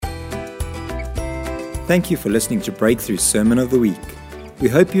Thank you for listening to Breakthrough Sermon of the Week. We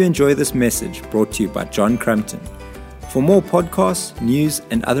hope you enjoy this message brought to you by John Crumpton. For more podcasts, news,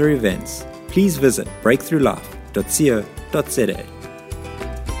 and other events, please visit breakthroughlife.co.za.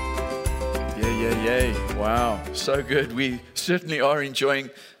 Yay. Wow, so good. We certainly are enjoying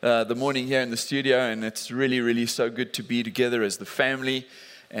the morning here in the studio, and it's really so good to be together as the family.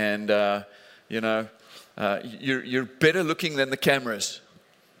 And, you're better looking than the cameras.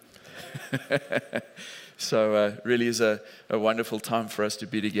 So really is a wonderful time for us to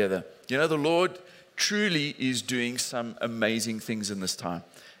be together. You know, the Lord truly is doing some amazing things in this time.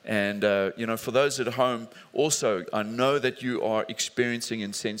 And, for those at home, also, I know that you are experiencing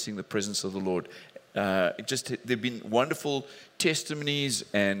and sensing the presence of the Lord. There have been wonderful testimonies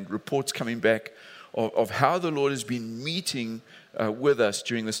and reports coming back of how the Lord has been meeting with us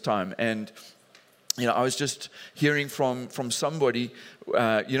during this time. And, I was just hearing from somebody,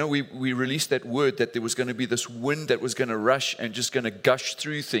 we released that word that there was going to be this wind that was going to rush and just going to gush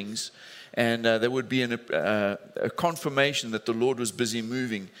through things. And there would be a confirmation that the Lord was busy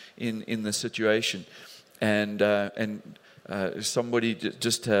moving in the situation. And somebody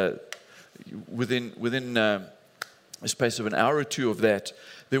just within a space of an hour or two of that,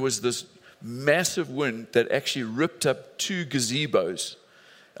 there was this massive wind that actually ripped up 2 gazebos.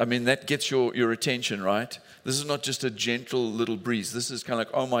 I mean, that gets your attention, right? This is not just a gentle little breeze. This is kind of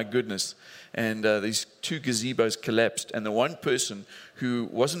like, oh my goodness. And these 2 gazebos collapsed. And the one person who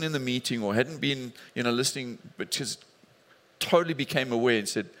wasn't in the meeting or hadn't been, listening, but just totally became aware and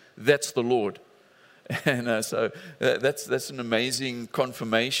said, that's the Lord. And so that's an amazing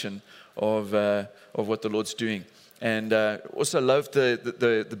confirmation of what the Lord's doing. And also loved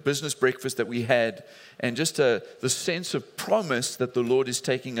the business breakfast that we had, and just the sense of promise that the Lord is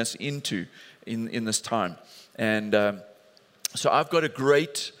taking us into in this time. And so I've got a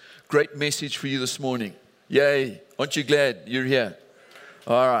great message for you this morning. Yay! Aren't you glad you're here?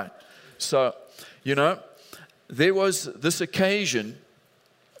 All right. So, there was this occasion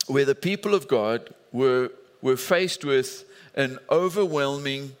where the people of God were faced with an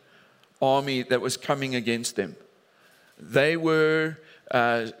overwhelming army that was coming against them. They were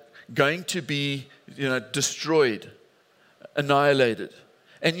going to be, destroyed, annihilated.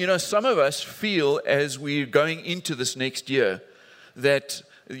 And, some of us feel as we're going into this next year that,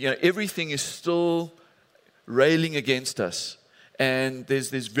 everything is still railing against us. And there's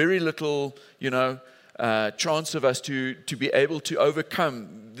very little, chance of us to be able to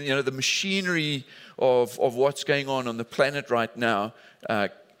overcome, the machinery of what's going on the planet right now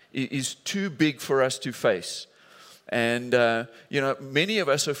is too big for us to face. And, many of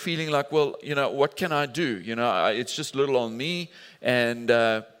us are feeling like, well, what can I do? It's just little on me. And,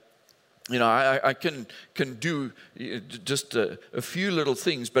 I can do just a few little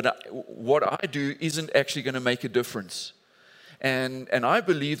things, but what I do isn't actually going to make a difference. And I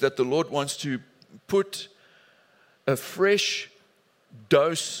believe that the Lord wants to put a fresh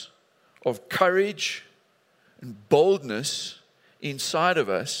dose of courage and boldness inside of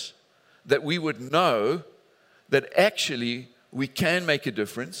us, that we would know that actually we can make a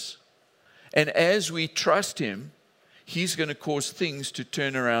difference. And as we trust Him, He's going to cause things to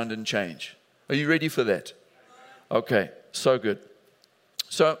turn around and change. Are you ready for that? Okay, so good.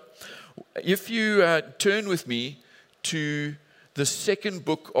 So if you turn with me to the second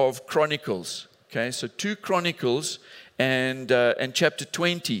book of Chronicles, okay, so 2 Chronicles and chapter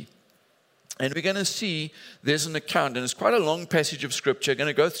 20. And we're going to see there's an account, and it's quite a long passage of Scripture. I'm going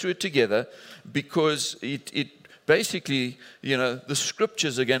to go through it together because it basically, the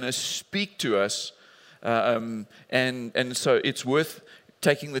Scriptures are going to speak to us, and so it's worth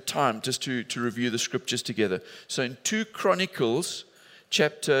taking the time just to review the Scriptures together. So in 2 Chronicles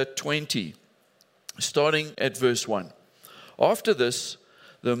chapter 20, starting at verse 1. After this,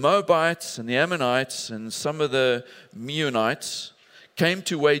 the Moabites and the Ammonites and some of the Meunites came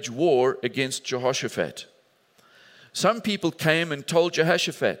to wage war against Jehoshaphat. Some people came and told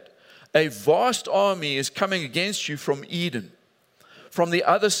Jehoshaphat, a vast army is coming against you from Edom, from the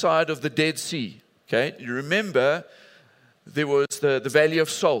other side of the Dead Sea. Okay, you remember there was the Valley of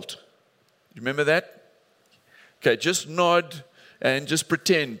Salt. You remember that? Okay, just nod and just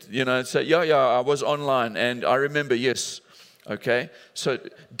pretend, say, yeah, I was online and I remember, yes. Okay, so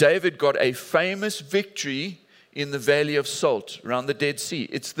David got a famous victory in the Valley of Salt around the Dead Sea.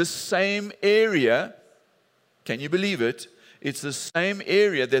 It's the same area, can you believe it? It's the same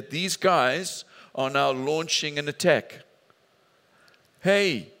area that these guys are now launching an attack.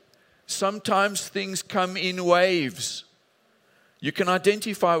 Hey, sometimes things come in waves. You can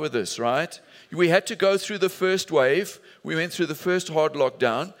identify with this, right? We had to go through the first wave we went through the first hard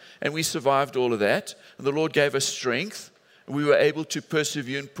lockdown, and we survived all of that. And the Lord gave us strength. And we were able to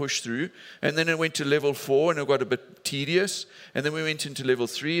persevere and push through. And then it went to level 4, and it got a bit tedious. And then we went into level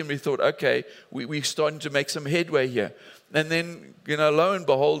 3, and we thought, okay, we're starting to make some headway here. And then, lo and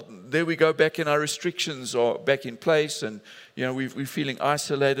behold, there we go, back in our restrictions are back in place. And, we're feeling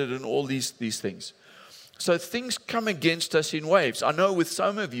isolated and all these things. So things come against us in waves. I know with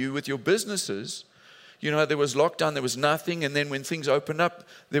some of you, with your businesses, there was lockdown, there was nothing. And then when things opened up,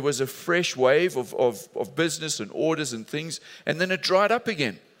 there was a fresh wave of business and orders and things. And then it dried up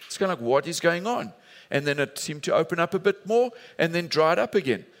again. It's kind of like, what is going on? And then it seemed to open up a bit more and then dried up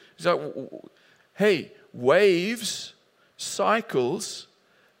again. So, hey, waves, cycles,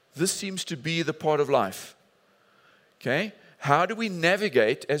 this seems to be the part of life. Okay? How do we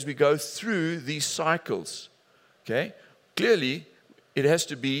navigate as we go through these cycles? Okay? Clearly, it has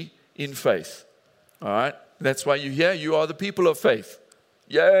to be in faith. All right? That's why you're here. You are the people of faith.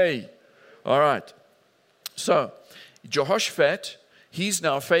 Yay! All right. So, Jehoshaphat, he's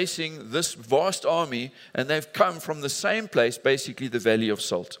now facing this vast army, and they've come from the same place, basically the Valley of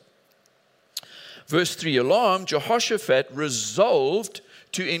Salt. Verse 3, alarmed, Jehoshaphat resolved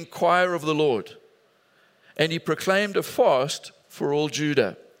to inquire of the Lord. And he proclaimed a fast for all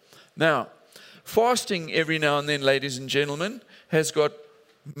Judah. Now, fasting every now and then, ladies and gentlemen, has got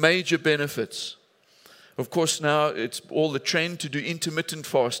major benefits. Of course, now it's all the trend to do intermittent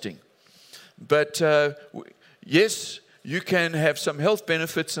fasting. But yes, you can have some health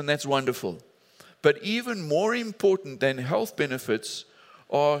benefits, and that's wonderful. But even more important than health benefits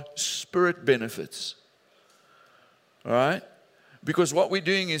are spirit benefits. All right? Because what we're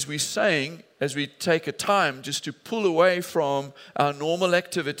doing is we're saying, as we take a time just to pull away from our normal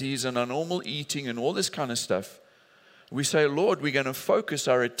activities and our normal eating and all this kind of stuff, we say, Lord, we're going to focus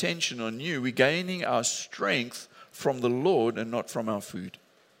our attention on you. We're gaining our strength from the Lord and not from our food.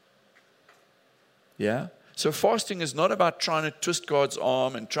 Yeah? So fasting is not about trying to twist God's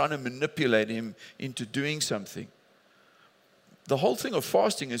arm and trying to manipulate him into doing something. The whole thing of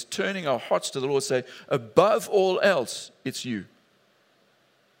fasting is turning our hearts to the Lord, say, above all else, it's you.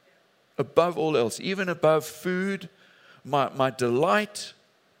 Above all else, even above food, my delight.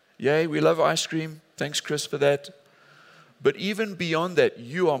 Yay, we love ice cream. Thanks, Chris, for that. But even beyond that,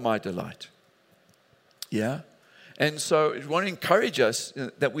 you are my delight. Yeah? And so I want to encourage us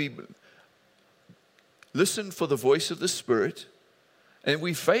that we listen for the voice of the Spirit, and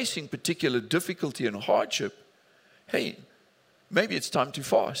we're facing particular difficulty and hardship. Hey, maybe it's time to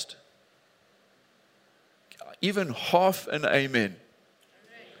fast. Even half an amen.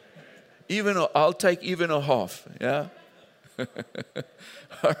 I'll take even a half. Yeah?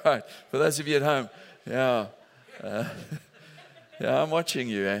 All right. For those of you at home, yeah. Yeah, I'm watching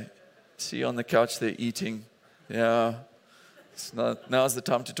you. Eh? See you on the couch there eating. Yeah. Now's the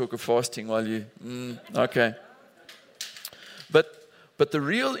time to talk of fasting while you... okay. But the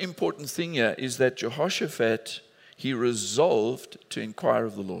real important thing here is that Jehoshaphat, he resolved to inquire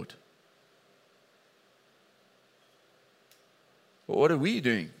of the Lord. Well, what are we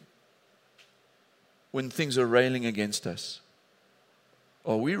doing when things are railing against us?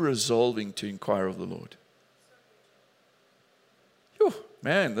 Are we resolving to inquire of the Lord? Whew,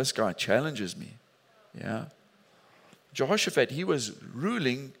 man, this guy challenges me. Yeah. Jehoshaphat, he was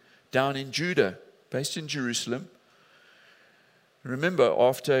ruling down in Judah, based in Jerusalem. Remember,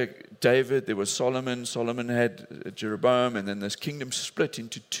 after David, there was Solomon. Solomon had Jeroboam, and then this kingdom split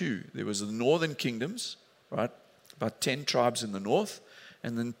into two. There was the northern kingdoms, right? About 10 tribes in the north,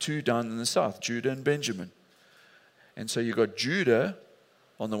 and then 2 down in the south, Judah and Benjamin. And so you've got Judah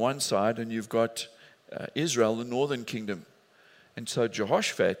on the one side, and you've got Israel, the northern kingdom. And so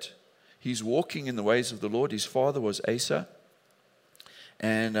Jehoshaphat, he's walking in the ways of the Lord. His father was Asa.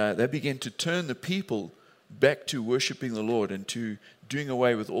 And they began to turn the people back to worshiping the Lord and to doing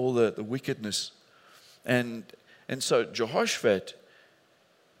away with all the wickedness. And so Jehoshaphat,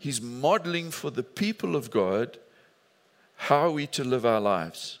 he's modeling for the people of God how are we to live our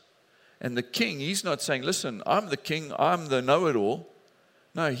lives. And the king, he's not saying, listen, I'm the king, I'm the know-it-all.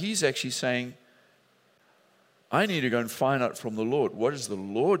 No, he's actually saying, I need to go and find out from the Lord. What is the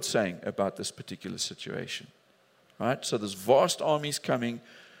Lord saying about this particular situation? Right? So there's vast armies coming.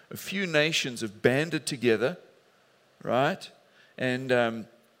 A few nations have banded together. Right? And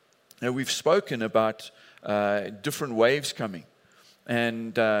we've spoken about different waves coming.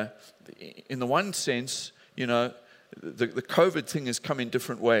 And in the one sense, the COVID thing has come in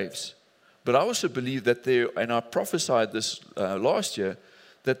different waves. But I also believe that there, and I prophesied this last year,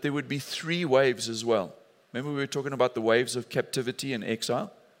 that there would be 3 waves as well. Remember we were talking about the waves of captivity and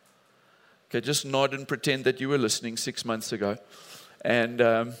exile? Okay, just nod and pretend that you were listening 6 months ago.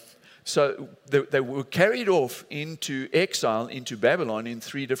 And so they were carried off into exile, into Babylon, in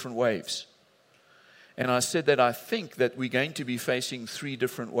 3 different waves. And I said that I think that we're going to be facing 3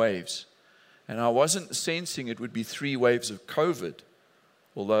 different waves. And I wasn't sensing it would be 3 waves of COVID,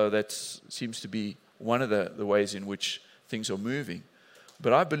 although that seems to be one of the ways in which things are moving.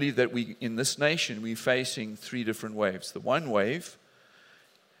 But I believe that in this nation, we're facing 3 different waves. The one wave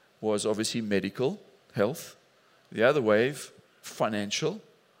was obviously medical, health. The other wave, financial.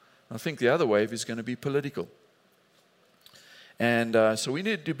 I think the other wave is going to be political. And so we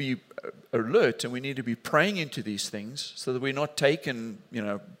need to be alert, and we need to be praying into these things so that we're not taken,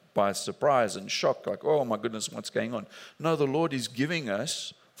 by surprise and shock, like, oh my goodness, what's going on? No, the Lord is giving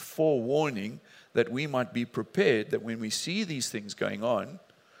us forewarning that we might be prepared, that when we see these things going on,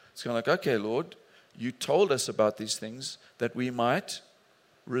 it's kind of like, okay, Lord, you told us about these things, that we might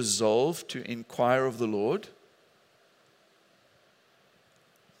resolve to inquire of the Lord,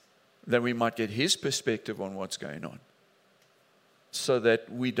 that we might get His perspective on what's going on, so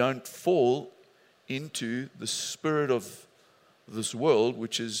that we don't fall into the spirit of this world,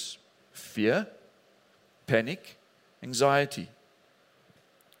 which is fear, panic, anxiety,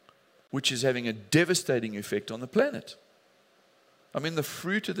 which is having a devastating effect on the planet. I mean, the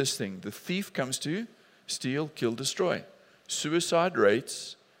fruit of this thing, the thief comes to steal, kill, destroy. Suicide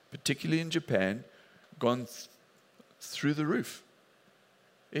rates, particularly in Japan, gone through the roof.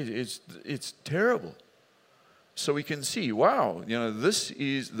 It's terrible. So we can see, wow, this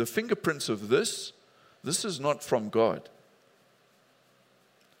is the fingerprints of this. This is not from God.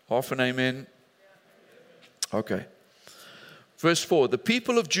 Half an amen? Okay. Verse 4, the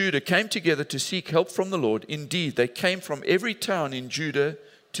people of Judah came together to seek help from the Lord. Indeed, they came from every town in Judah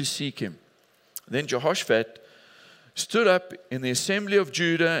to seek Him. Then Jehoshaphat stood up in the assembly of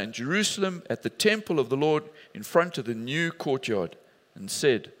Judah and Jerusalem at the temple of the Lord in front of the new courtyard and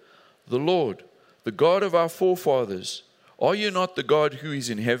said, the Lord, the God of our forefathers, are you not the God who is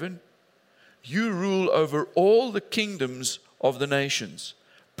in heaven? You rule over all the kingdoms of the nations.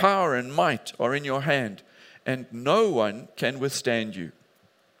 Power and might are in your hand, and no one can withstand you.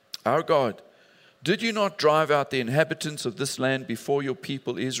 Our God, did you not drive out the inhabitants of this land before your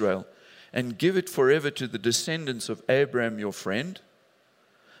people Israel and give it forever to the descendants of Abraham your friend?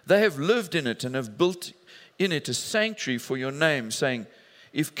 They have lived in it and have built in it a sanctuary for your name, saying,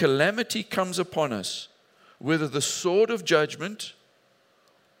 if calamity comes upon us, whether the sword of judgment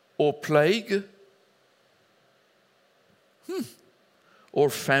or plague or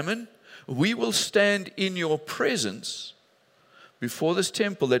famine, we will stand in your presence before this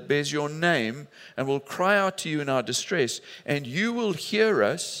temple that bears your name and will cry out to you in our distress, and you will hear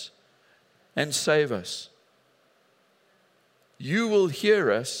us and save us. You will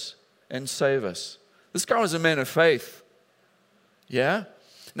hear us and save us. This guy was a man of faith. Yeah?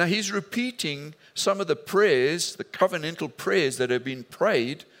 Now he's repeating some of the prayers, the covenantal prayers that have been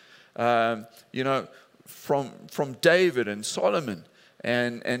prayed, from David and Solomon.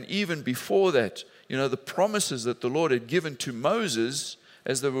 And even before that, the promises that the Lord had given to Moses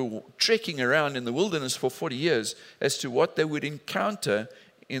as they were trekking around in the wilderness for 40 years as to what they would encounter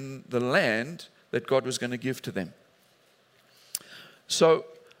in the land that God was going to give to them. So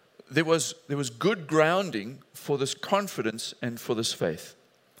there was good grounding for this confidence and for this faith.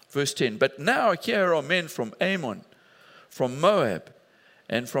 Verse 10, but now here are men from Ammon, from Moab,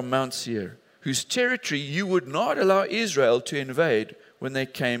 and from Mount Seir, whose territory you would not allow Israel to invade when they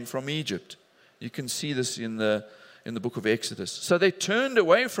came from Egypt. You can see this in the book of Exodus. So they turned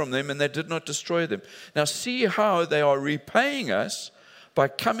away from them and they did not destroy them. Now see how they are repaying us by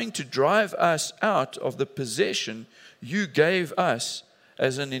coming to drive us out of the possession you gave us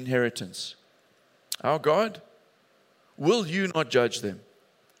as an inheritance. Our God, will you not judge them?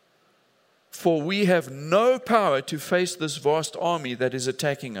 For we have no power to face this vast army that is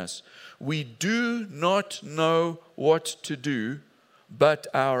attacking us. We do not know what to do, but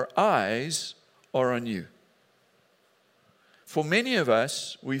our eyes are on you. For many of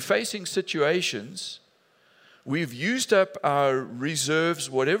us, we're facing situations, we've used up our reserves,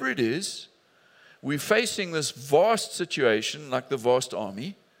 whatever it is, we're facing this vast situation like the vast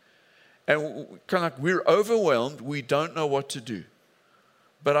army, and kind of like we're overwhelmed, we don't know what to do.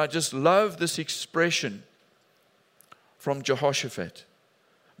 But I just love this expression from Jehoshaphat.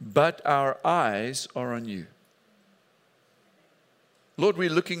 But our eyes are on you. Lord,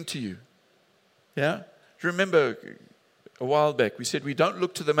 we're looking to you. Yeah? Remember a while back, we said we don't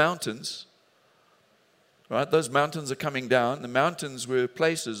look to the mountains. Right? Those mountains are coming down. The mountains were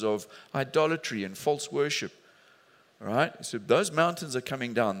places of idolatry and false worship. All right? So those mountains are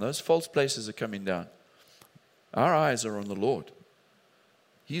coming down. Those false places are coming down. Our eyes are on the Lord.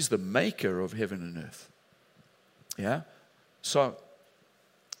 He's the maker of heaven and earth. Yeah? So,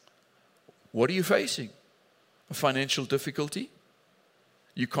 what are you facing? A financial difficulty?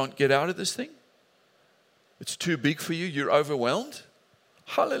 You can't get out of this thing? It's too big for you? You're overwhelmed?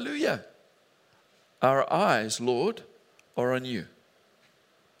 Hallelujah. Our eyes, Lord, are on you.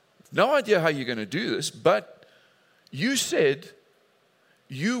 No idea how you're going to do this, but you said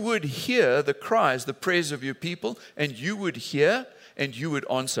you would hear the cries, the prayers of your people, and you would hear and you would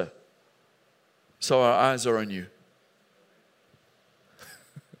answer. So our eyes are on you.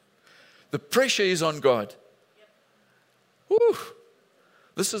 The pressure is on God. Woo.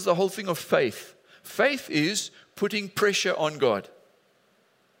 This is the whole thing of faith. Faith is putting pressure on God.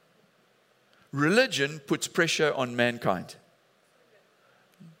 Religion puts pressure on mankind.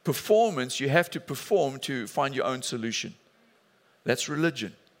 Performance, you have to perform to find your own solution. That's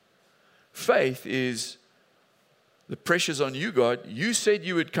religion. Faith is the pressure's on you, God. You said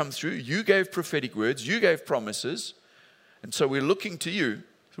you would come through. You gave prophetic words. You gave promises. And so we're looking to you.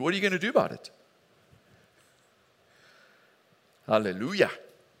 So what are you going to do about it? Hallelujah.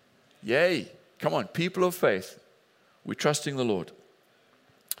 Yay. Come on, people of faith. We're trusting the Lord.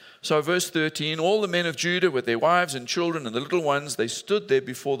 So verse 13, all the men of Judah with their wives and children and the little ones, they stood there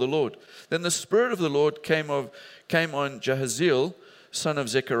before the Lord. Then the Spirit of the Lord came on Jahaziel, son of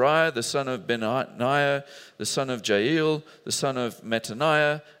Zechariah, the son of Benaiah, the son of Jael, the son of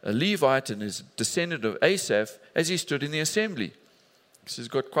Mattaniah, a Levite and his descendant of Asaph, as he stood in the assembly. So he's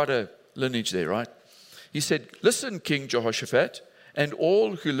got quite a lineage there, right? He said, listen, King Jehoshaphat, and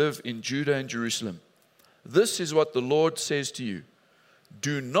all who live in Judah and Jerusalem. This is what the Lord says to you.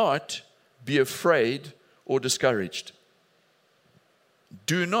 Do not be afraid or discouraged.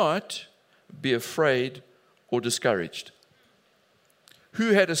 Do not be afraid or discouraged.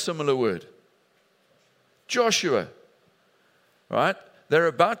 Who had a similar word? Joshua. Right? They're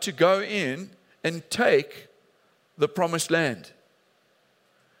about to go in and take the promised land.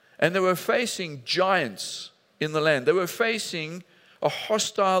 And they were facing giants in the land. They were facing a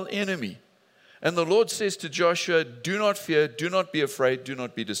hostile enemy. And the Lord says to Joshua, do not fear, do not be afraid, do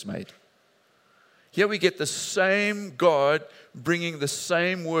not be dismayed. Here we get the same God bringing the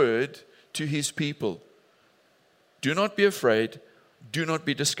same word to his people. Do not be afraid, do not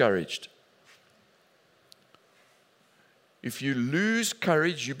be discouraged. If you lose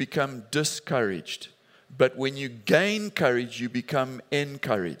courage, you become discouraged. But when you gain courage, you become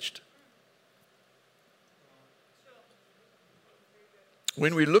encouraged.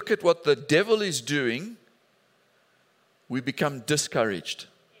 When we look at what the devil is doing, we become discouraged.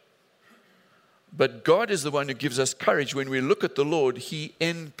 But God is the one who gives us courage. When we look at the Lord, he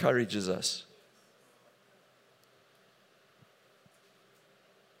encourages us.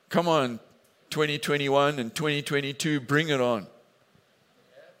 Come on, 2021 and 2022, bring it on.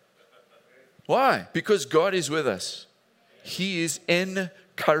 Why? Because God is with us. He is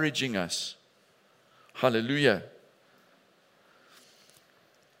encouraging us. Hallelujah.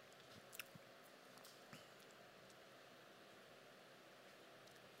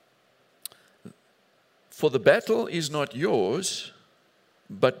 For the battle is not yours,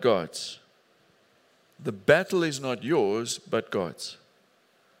 but God's. The battle is not yours, but God's.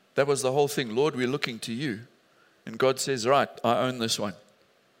 That was the whole thing. Lord, we're looking to you. And God says, right, I own this one.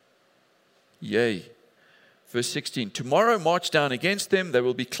 Yay. Verse 16, tomorrow march down against them. They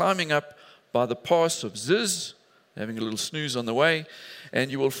will be climbing up by the pass of Ziz, having a little snooze on the way,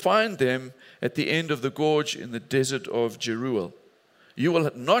 and you will find them at the end of the gorge in the desert of Jeruel. You will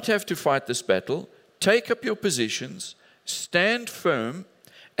not have to fight this battle. Take up your positions, stand firm,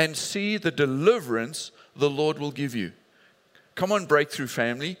 and see the deliverance the Lord will give you. Come on, Breakthrough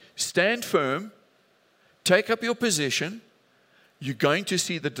family. Stand firm, take up your position. You're going to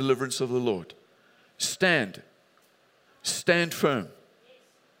see the deliverance of the Lord. Stand. Stand firm.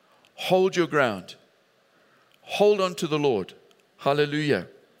 Hold your ground. Hold on to the Lord. Hallelujah.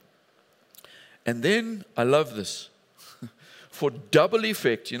 And then, I love this. For double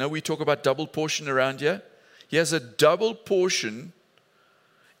effect, we talk about double portion around here. He has a double portion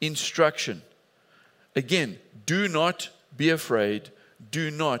instruction. Again, do not be afraid. Do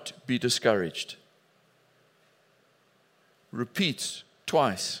not be discouraged. Repeats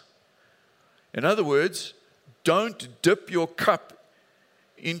twice. In other words, don't dip your cup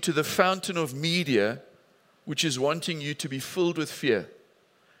into the fountain of media, which is wanting you to be filled with fear.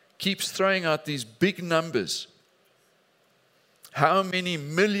 Keeps throwing out these big numbers. How many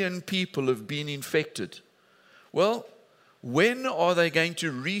million people have been infected? Well, when are they going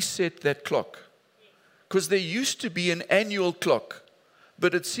to reset that clock? Because there used to be an annual clock,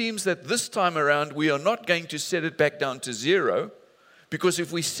 but it seems that this time around we are not going to set it back down to 0, because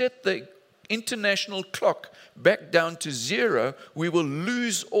if we set the international clock back down to 0, we will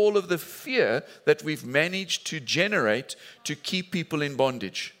lose all of the fear that we've managed to generate to keep people in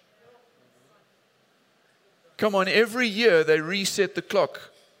bondage. Come on, every year they reset the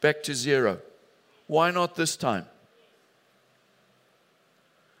clock back to 0. Why not this time?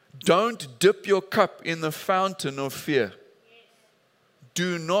 Don't dip your cup in the fountain of fear.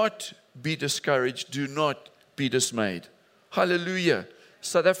 Do not be discouraged. Do not be dismayed. Hallelujah.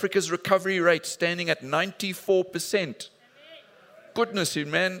 South Africa's recovery rate standing at 94%. Goodness,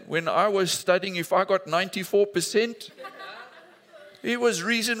 man, when I was studying, if I got 94%, it was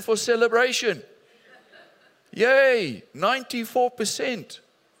reason for celebration. Yay, 94%.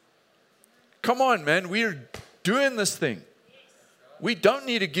 Come on, man, we're doing this thing. We don't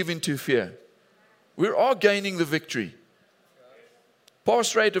need to give in to fear. We are gaining the victory.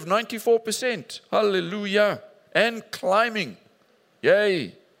 Pass rate of 94%. Hallelujah. And climbing.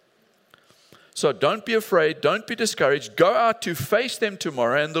 Yay. So don't be afraid. Don't be discouraged. Go out to face them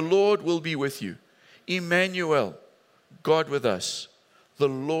tomorrow and the Lord will be with you. Emmanuel, God with us. The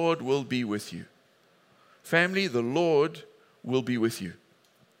Lord will be with you. Family, the Lord will be with you.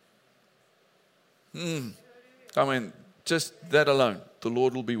 I mean, just that alone, the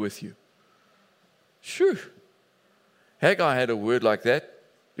Lord will be with you. Shoo. Haggai had a word like that.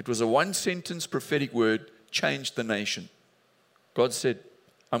 It was a one-sentence prophetic word, changed the nation. God said,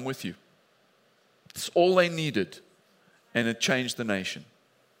 I'm with you. It's all they needed, and it changed the nation.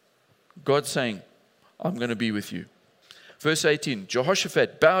 God saying, I'm going to be with you. Verse 18,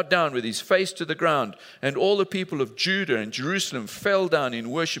 Jehoshaphat bowed down with his face to the ground, and all the people of Judah and Jerusalem fell down in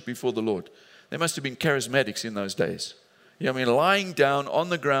worship before the Lord. There must have been charismatics in those days. I mean, lying down on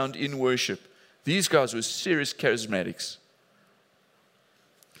the ground in worship. These guys were serious charismatics.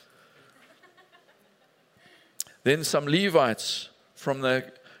 Then some Levites from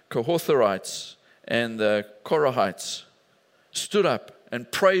the Kohathites and the Korahites stood up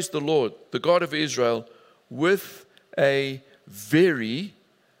and praised the Lord, the God of Israel, with a very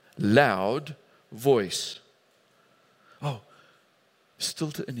loud voice. Oh,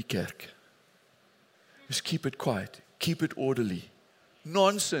 stilte in die kerk. Just keep it quiet. Keep it orderly.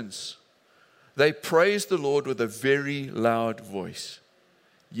 Nonsense. They praised the Lord with a very loud voice.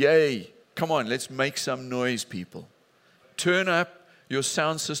 Yay. Come on, let's make some noise, people. Turn up your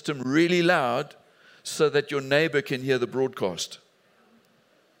sound system really loud so that your neighbor can hear the broadcast.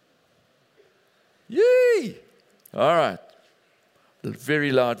 Yay. All right. A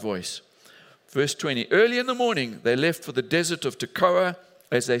very loud voice. Verse 20. Early in the morning, they left for the desert of Tekoa.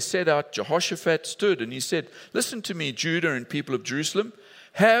 As they set out, Jehoshaphat stood and he said, listen to me, Judah and people of Jerusalem.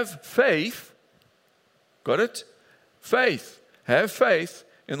 Have faith. Got it? Faith. Have faith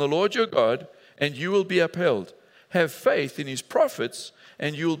in the Lord your God and you will be upheld. Have faith in his prophets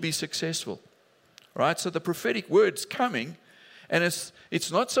and you will be successful. Right? So the prophetic word's coming, and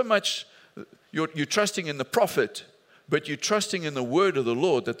it's not so much you're trusting in the prophet, but you're trusting in the word of the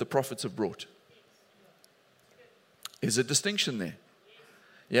Lord that the prophets have brought. There's a distinction there.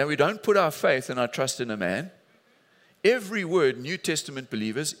 Yeah, we don't put our faith and our trust in a man. Every word, New Testament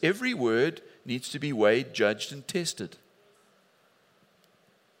believers, every word needs to be weighed, judged, and tested.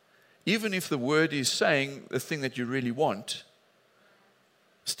 Even if the word is saying the thing that you really want,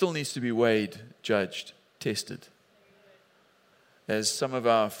 still needs to be weighed, judged, tested. As some of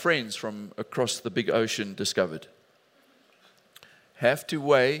our friends from across the big ocean discovered. Have to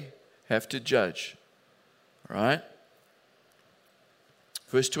weigh, have to judge. All right?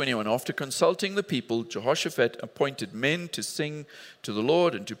 Verse 21, after consulting the people, Jehoshaphat appointed men to sing to the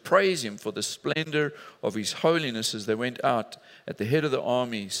Lord and to praise him for the splendor of his holiness as they went out at the head of the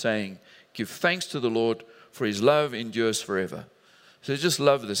army, saying, give thanks to the Lord, for his love endures forever. So just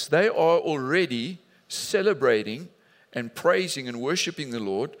love this. They are already celebrating and praising and worshiping the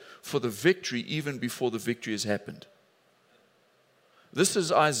Lord for the victory even before the victory has happened. This is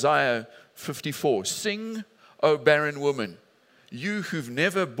Isaiah 54. Sing, O barren woman, you who've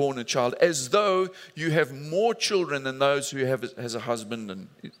never borne a child, as though you have more children than those who has a husband. And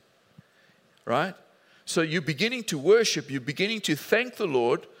right? So you're beginning to worship, you're beginning to thank the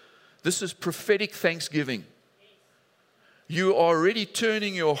Lord. This is prophetic thanksgiving. You are already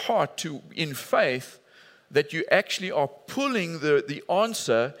turning your heart to in faith that you actually are pulling the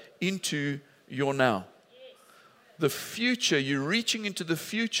answer into your now. The future, you're reaching into the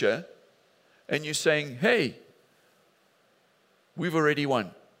future and you're saying, hey, we've already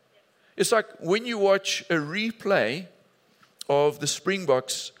won. It's like when you watch a replay of the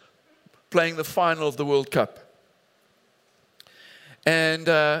Springboks playing the final of the World Cup. And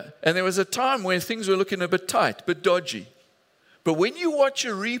there was a time where things were looking a bit tight, a bit dodgy. But when you watch a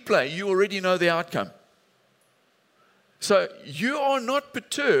replay, you already know the outcome. So you are not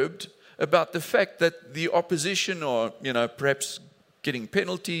perturbed about the fact that the opposition are, perhaps getting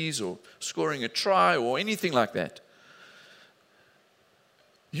penalties or scoring a try or anything like that.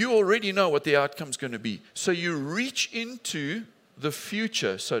 You already know what the outcome's going to be. So you reach into the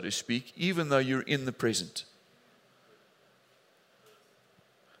future, so to speak, even though you're in the present.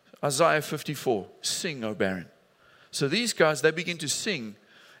 Isaiah 54, sing, O barren. So these guys, they begin to sing.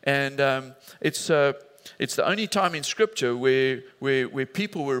 And it's the only time in Scripture where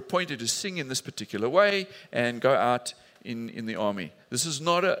people were appointed to sing in this particular way and go out in the army. This is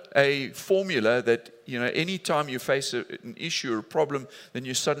not a formula that, any time you face an issue or a problem, then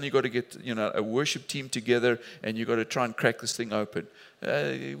you suddenly got to get, a worship team together and you got to try and crack this thing open.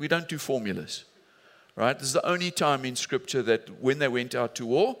 We don't do formulas, right? This is the only time in Scripture that when they went out to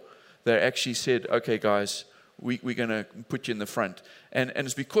war, they actually said, okay, guys, we're going to put you in the front. And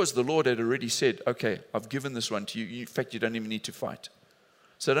it's because the Lord had already said, okay, I've given this one to you. In fact, you don't even need to fight.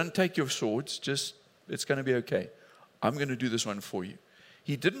 So don't take your swords. Just, it's going to be okay. I'm going to do this one for you.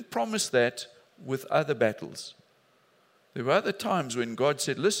 He didn't promise that with other battles. There were other times when God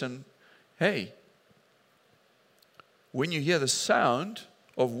said, listen, hey, when you hear the sound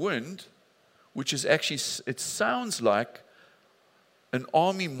of wind, which is actually, it sounds like an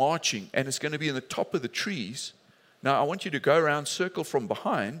army marching, and it's going to be in the top of the trees. Now, I want you to go around, circle from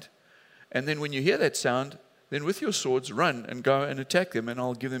behind, and then when you hear that sound, then with your swords, run and go and attack them, and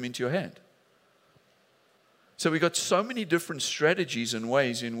I'll give them into your hand. So we got so many different strategies and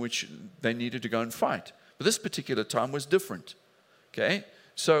ways in which they needed to go and fight. But this particular time was different. Okay?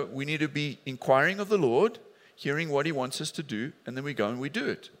 So we need to be inquiring of the Lord, hearing what He wants us to do, and then we go and we do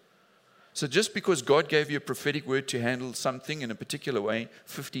it. So just because God gave you a prophetic word to handle something in a particular way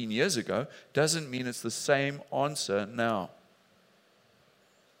 15 years ago, doesn't mean it's the same answer now.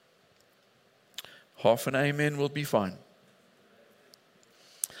 Half an amen will be fine.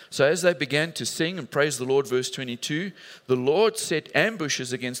 So as they began to sing and praise the Lord, verse 22, the Lord set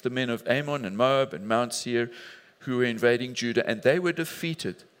ambushes against the men of Ammon and Moab and Mount Seir who were invading Judah, and they were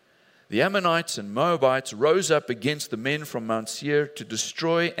defeated. The Ammonites and Moabites rose up against the men from Mount Seir to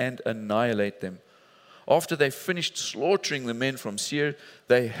destroy and annihilate them. After they finished slaughtering the men from Seir,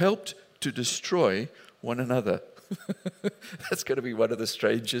 they helped to destroy one another. That's going to be one of the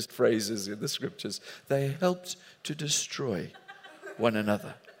strangest phrases in the Scriptures. They helped to destroy one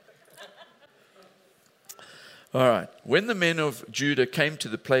another. All right. When the men of Judah came to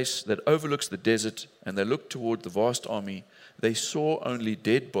the place that overlooks the desert and they looked toward the vast army, they saw only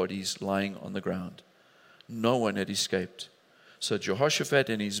dead bodies lying on the ground. No one had escaped. So Jehoshaphat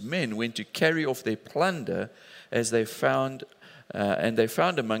and his men went to carry off their plunder as they found, and they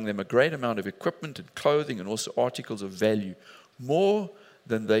found among them a great amount of equipment and clothing and also articles of value, more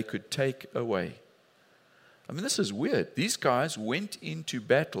than they could take away. I mean, this is weird. These guys went into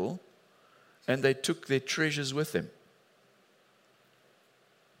battle and they took their treasures with them.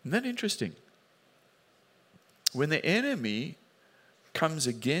 Isn't that interesting? When the enemy comes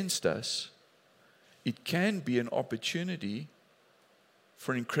against us, it can be an opportunity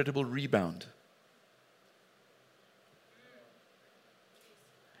for an incredible rebound.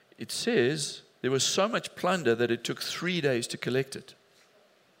 It says there was so much plunder that it took 3 days to collect it.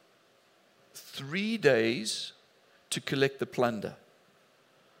 3 days to collect the plunder.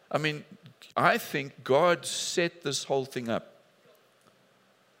 I mean, I think God set this whole thing up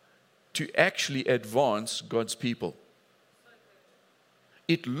to actually advance God's people.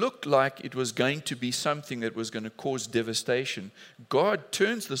 It looked like it was going to be something that was going to cause devastation. God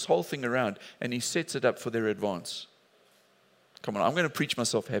turns this whole thing around and He sets it up for their advance. Come on, I'm going to preach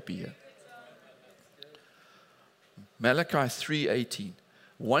myself happy here. Malachi 3:18.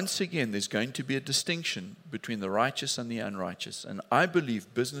 Once again, there's going to be a distinction between the righteous and the unrighteous. And I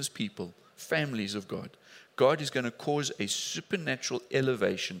believe business people, families of God, God is going to cause a supernatural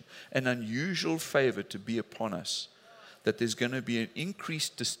elevation, an unusual favor to be upon us. That there's going to be an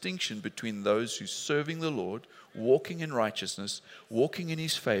increased distinction between those who are serving the Lord, walking in righteousness, walking in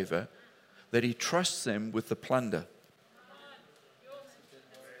His favor, that He trusts them with the plunder.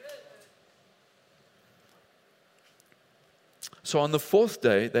 So on the fourth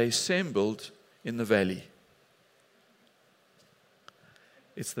day, they assembled in the valley.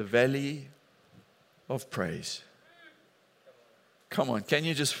 It's the valley of praise. Come on, can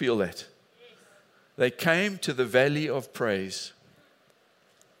you just feel that? They came to the valley of praise.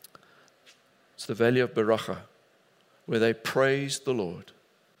 It's the valley of Barakah, where they praised the Lord.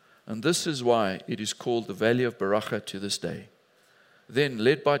 And this is why it is called the Valley of Berachah to this day. Then,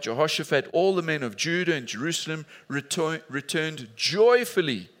 led by Jehoshaphat, all the men of Judah and Jerusalem returned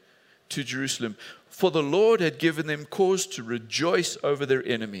joyfully to Jerusalem, for the Lord had given them cause to rejoice over their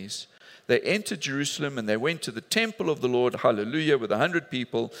enemies. They entered Jerusalem and they went to the temple of the Lord, hallelujah, with 100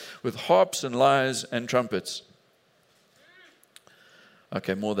 people, with harps and lyres and trumpets.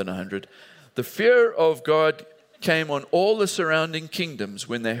 Okay, more than 100. The fear of God came on all the surrounding kingdoms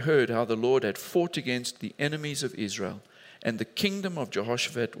when they heard how the Lord had fought against the enemies of Israel. And the kingdom of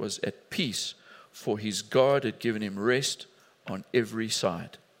Jehoshaphat was at peace, for his God had given him rest on every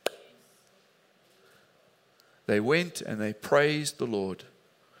side. They went and they praised the Lord.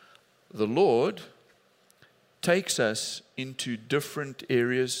 The Lord takes us into different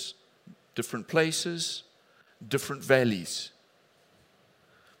areas, different places, different valleys.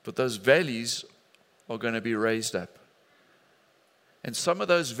 But those valleys are going to be raised up. And some of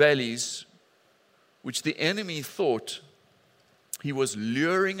those valleys, which the enemy thought he was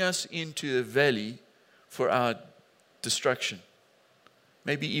luring us into the valley for our destruction,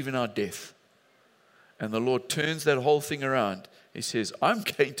 maybe even our death. And the Lord turns that whole thing around. He says, I'm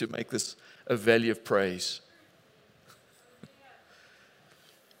going to make this a valley of praise.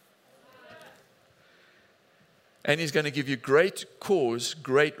 And he's going to give you great cause,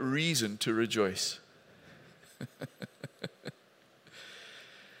 great reason to rejoice.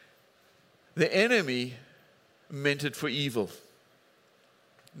 The enemy meant it for evil.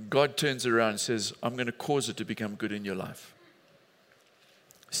 God turns around and says, I'm going to cause it to become good in your life.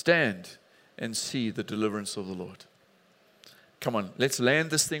 Stand and see the deliverance of the Lord. Come on, let's land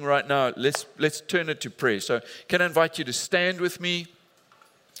this thing right now. Let's turn it to prayer. So can I invite you to stand with me?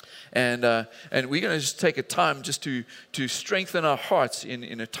 And we're going to just take a time just to strengthen our hearts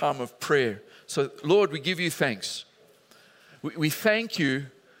in a time of prayer. So Lord, we give you thanks. We thank you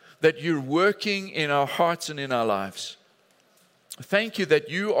that you're working in our hearts and in our lives. Thank you that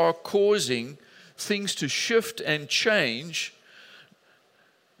you are causing things to shift and change,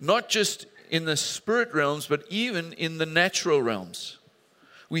 not just in the spirit realms, but even in the natural realms.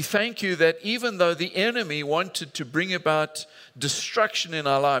 We thank you that even though the enemy wanted to bring about destruction in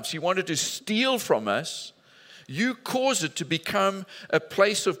our lives, he wanted to steal from us, you cause it to become a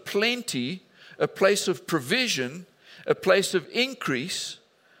place of plenty, a place of provision, a place of increase,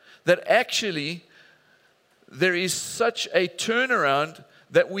 that actually there is such a turnaround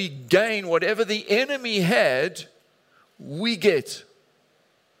that we gain whatever the enemy had, we get.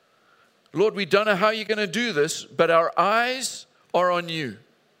 Lord, we don't know how you're going to do this, but our eyes are on you.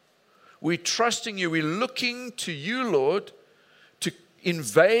 We're trusting you. We're looking to you, Lord, to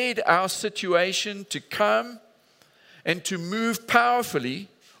invade our situation, to come and to move powerfully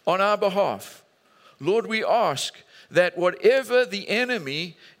on our behalf. Lord, we ask that whatever the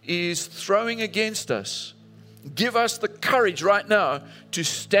enemy is throwing against us, give us the courage right now to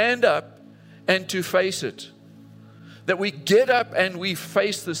stand up and to face it. That we get up and we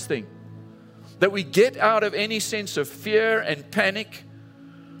face this thing. That we get out of any sense of fear and panic,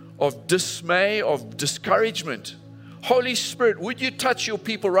 of dismay, of discouragement. Holy Spirit, would you touch your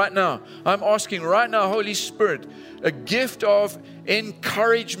people right now? I'm asking right now, Holy Spirit, a gift of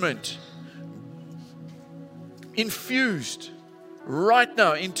encouragement infused right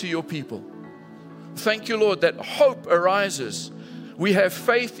now into your people. Thank you, Lord, that hope arises. We have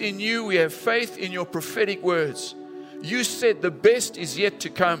faith in you. We have faith in your prophetic words. You said the best is yet to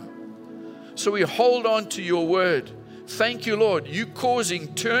come. So we hold on to your word. Thank you, Lord. You causing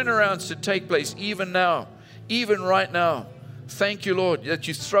turnarounds to take place even now, even right now. Thank you, Lord, that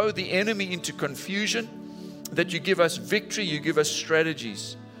you throw the enemy into confusion, that you give us victory, you give us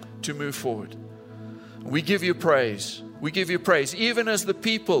strategies to move forward. We give you praise. We give you praise. Even as the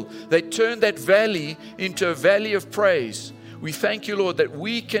people, they turned that valley into a valley of praise. We thank you, Lord, that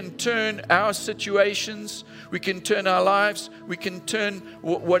we can turn our situations, we can turn our lives, we can turn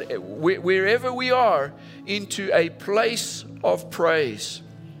wherever we are into a place of praise.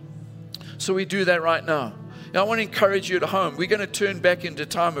 So we do that right now. Now I want to encourage you at home. We're going to turn back into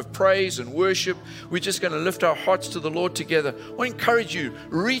time of praise and worship. We're just going to lift our hearts to the Lord together. I want to encourage you,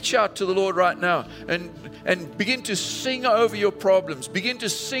 reach out to the Lord right now and begin to sing over your problems. Begin to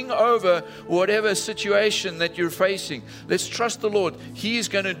sing over whatever situation that you're facing. Let's trust the Lord. He is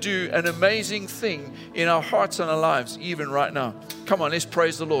going to do an amazing thing in our hearts and our lives, even right now. Come on, let's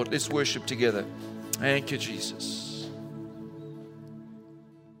praise the Lord. Let's worship together. Thank you, Jesus.